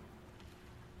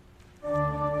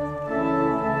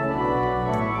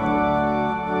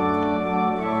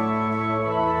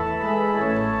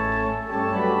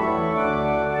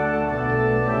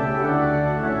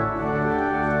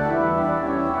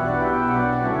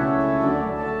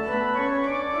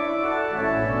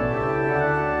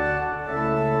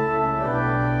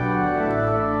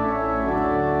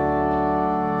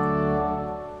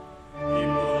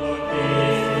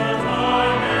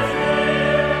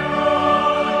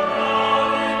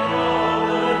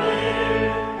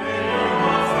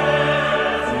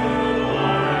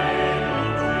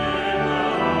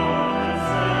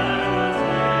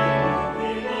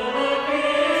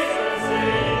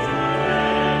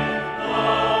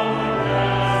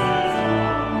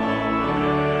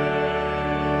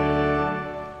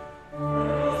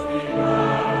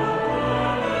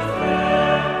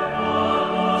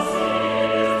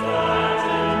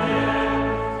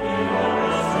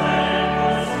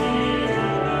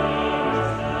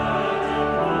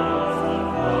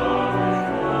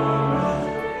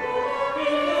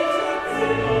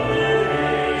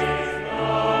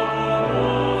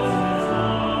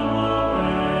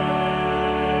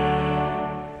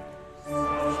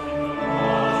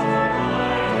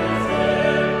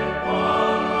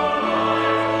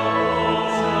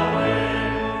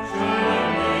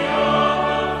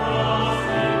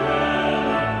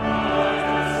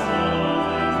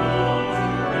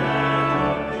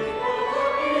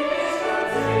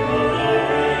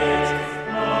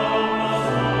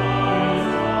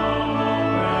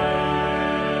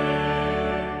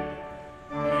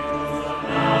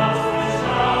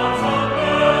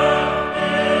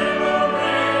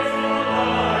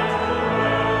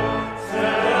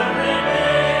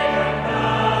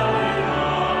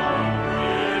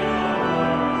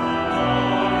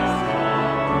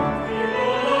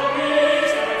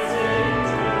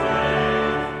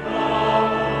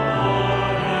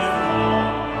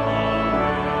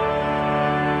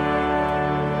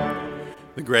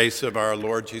 The grace of our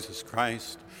Lord Jesus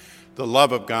Christ, the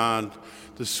love of God,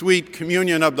 the sweet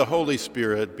communion of the Holy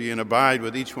Spirit be and abide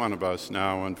with each one of us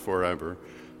now and forever.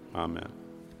 Amen.